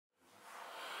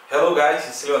Hello guys,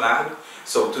 it's Leonardo.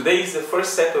 So today is the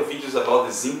first set of videos about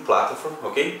the Zynq platform,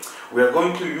 okay? We are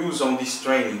going to use on this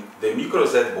training the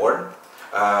microZ board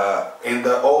and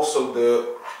also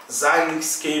the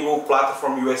Zynq cable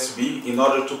platform USB in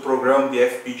order to program the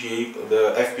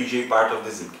FPGA part of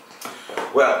the Zynq.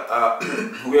 Well,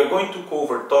 we are going to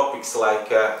cover topics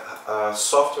like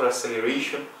software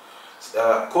acceleration,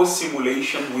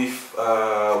 co-simulation with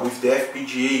the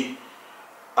FPGA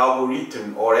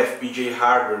algorithm or FPGA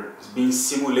hardware is being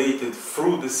simulated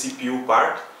through the CPU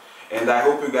part, and I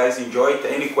hope you guys enjoyed.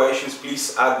 Any questions,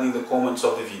 please add in the comments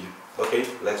of the video. Okay,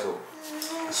 let's go.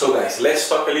 So guys, let's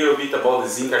talk a little bit about the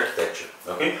Zynq architecture.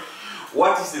 Okay,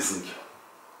 what is the Zynq?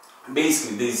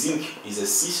 Basically, the Zynq is a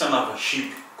system of a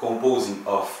chip composing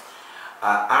of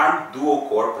an ARM dual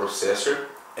core processor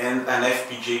and an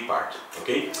FPGA part.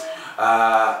 Okay.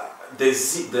 The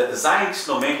Zynq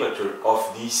nomenclature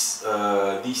of this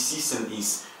system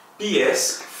is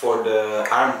PS for the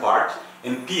ARM part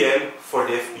and PL for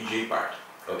the FPGA part.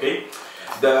 Okay,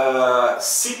 the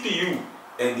CPU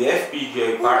and the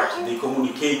FPGA part, they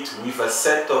communicate with a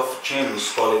set of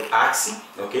channels called AXI,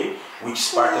 okay, which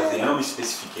is part of the ARM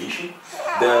specification.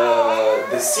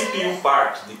 The CPU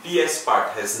part, the PS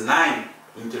part, has 9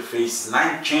 interfaces,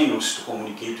 9 channels to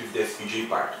communicate with the FPGA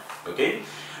part. Okay.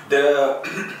 The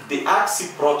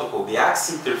AXI protocol, the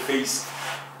AXI interface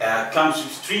comes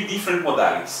with 3 different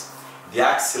modalities: the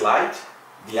AXI Lite,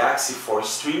 the AXI for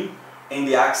stream, and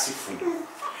the AXI full.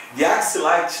 The AXI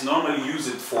Lite is normally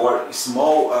used for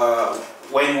small,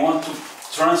 when you want to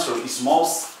transfer small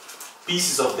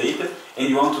pieces of data and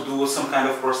you want to do some kind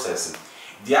of processing.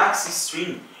 The AXI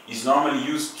stream is normally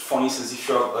used, for instance,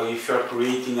 if you're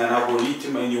creating an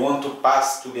algorithm and you want to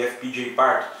pass to the FPGA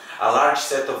part a large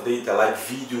set of data like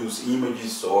videos,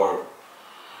 images, or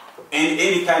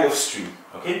any kind of stream.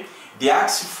 Okay? The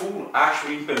AXI full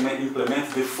actually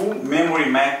implements the full memory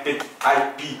mapped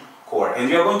IP core, and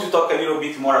we are going to talk a little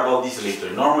bit more about this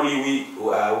later. Normally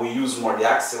we use more the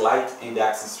AXI Lite and the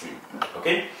AXI stream.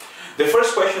 Okay? The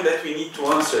first question that we need to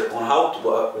answer on how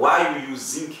to, why we use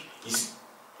Zynq is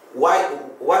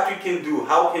what we can do,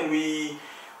 how can we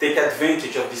take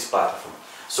advantage of this platform.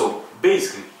 So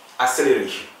basically,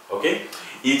 acceleration. Okay,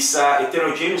 it's a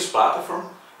heterogeneous platform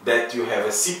that you have a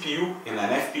CPU and an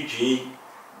FPGA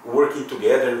working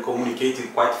together and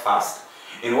communicating quite fast.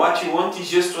 And what you want is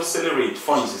just to accelerate.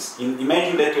 For instance,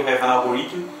 imagine that you have an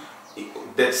algorithm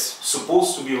that's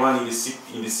supposed to be running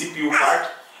in the CPU part,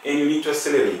 and you need to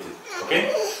accelerate it.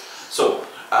 Okay, so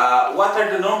what are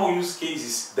the normal use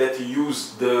cases that you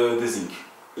use the Zynq?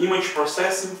 Image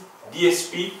processing,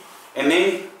 DSP, and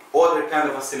any other kind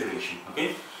of acceleration.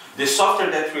 Okay. The software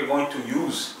that we're going to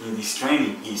use in this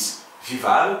training is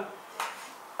vide,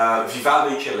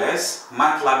 vide HLS,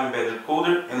 MATLAB Embedded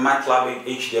Coder, and MATLAB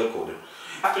HDL Coder.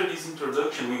 After this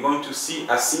introduction, we're going to see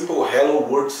a simple hello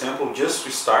world sample just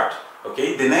to start.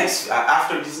 Okay,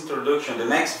 after this introduction, the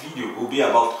next video will be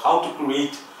about how to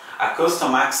create a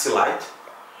custom AXI Lite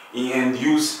and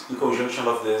use in conjunction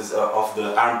of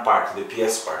the ARM part, the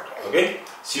PS part. Okay,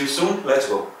 see you soon. Let's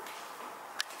go.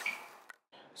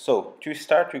 So, to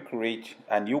start, we create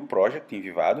a new project in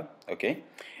Vivado, okay?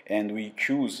 And we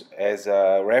choose as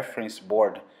a reference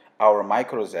board our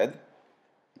microZ.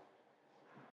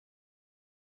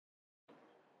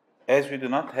 As we do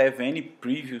not have any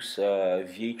previous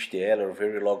VHDL or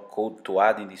Verilog code to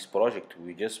add in this project,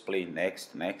 we just play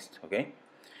next, okay?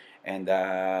 And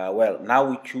well, now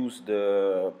we choose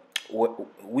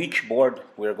which board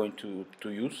we are going to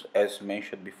use, as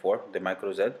mentioned before, the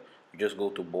microZ. You just go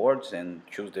to boards and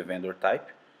choose the vendor type,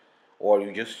 or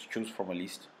you just choose from a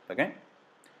list. Okay?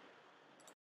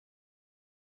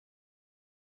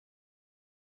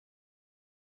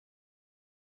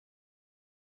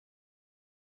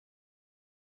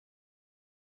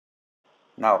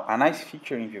 Now, a nice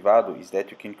feature in Vivado is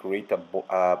that you can create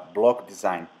a block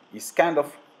design. It's kind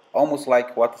of almost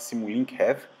like what Simulink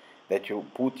have, that you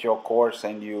put your cores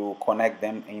and you connect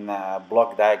them in a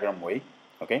block diagram way.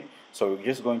 Okay? So we're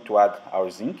just going to add our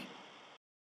Zynq.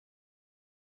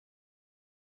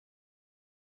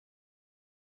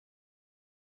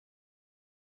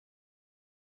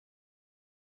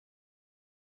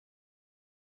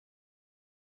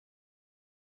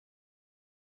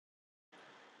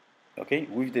 Okay,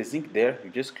 with the Zynq there, you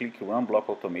just click Run Block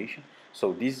Automation.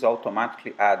 So this is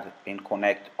automatically add and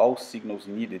connect all signals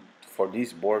needed for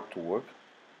this board to work.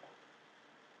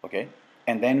 Okay,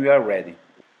 and then we are ready.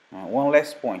 One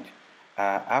last point.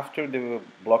 After the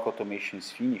block automation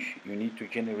is finished, you need to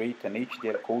generate an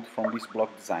HDL code from this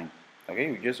block design. Okay,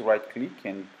 you just right click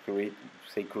and create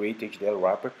HDL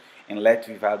wrapper and let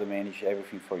Vivado manage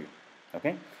everything for you.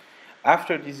 Okay,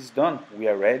 After this is done, we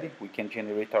are ready. We can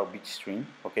generate our bit stream,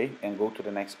 okay, and go to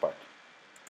the next part.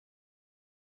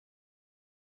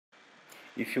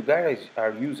 If you guys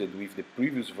are used with the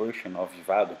previous version of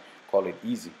Vivado, call it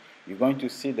Easy, you're going to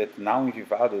see that now in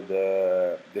Vivado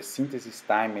the synthesis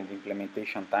time and the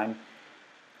implementation time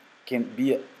can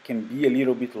be a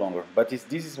little bit longer. But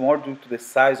this is more due to the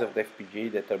size of the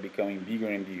FPGA that are becoming bigger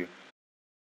and bigger.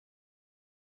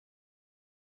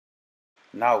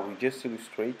 Now we just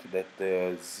illustrate that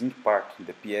the Zynq part,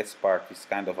 the PS part, is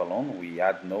kind of alone. We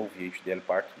add no VHDL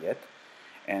part yet.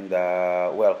 And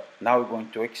well, now we're going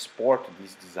to export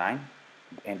this design,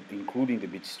 and including the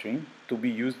bit stream, to be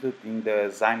used in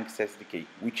the Zynq SDK,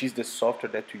 which is the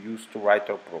software that we use to write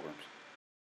our programs.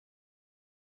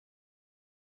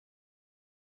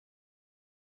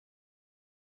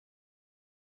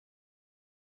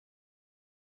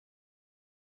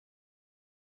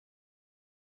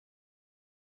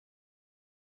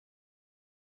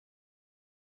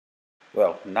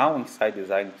 Well, now inside the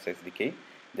Zynq SDK,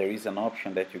 there is an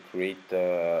option that you create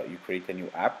a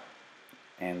new app,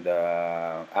 and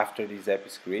after this app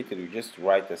is created, you just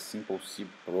write a simple C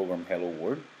program, hello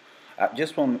world.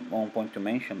 Just one point to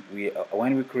mention,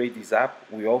 when we create this app,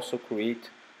 we also create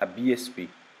a BSP,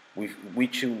 with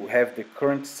which you have the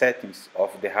current settings of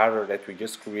the hardware that we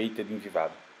just created in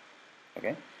Vivado.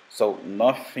 Okay, so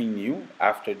nothing new.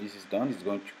 After this is done, it's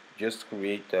going to just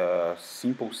create a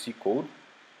simple C code,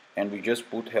 and we just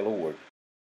put hello world.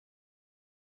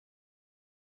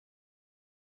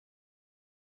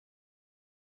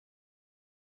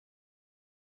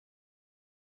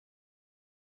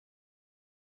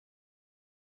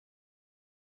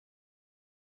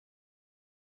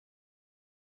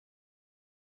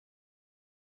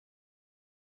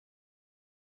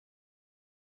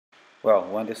 Well,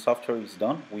 when the software is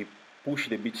done, we push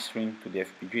the bit stream to the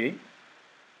FPGA.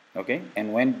 Okay,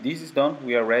 and when this is done,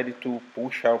 we are ready to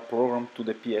push our program to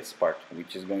the PS part,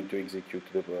 which is going to execute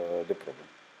the program.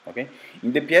 Okay,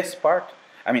 in the PS part,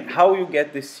 I mean, how you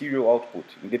get the serial output?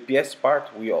 In the PS part,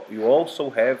 you also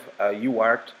have a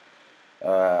UART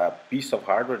piece of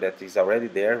hardware that is already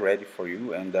there, ready for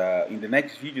you. And in the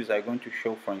next videos, I'm going to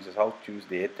show, for instance, how to use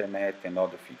the Ethernet and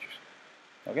other features.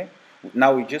 Okay,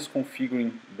 now we're just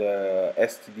configuring the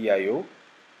STDIO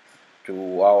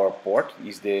to our port.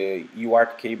 Is the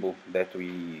UART cable that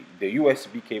the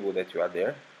USB cable that you are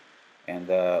there, and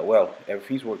well,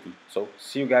 everything's working. So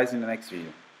see you guys in the next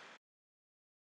video.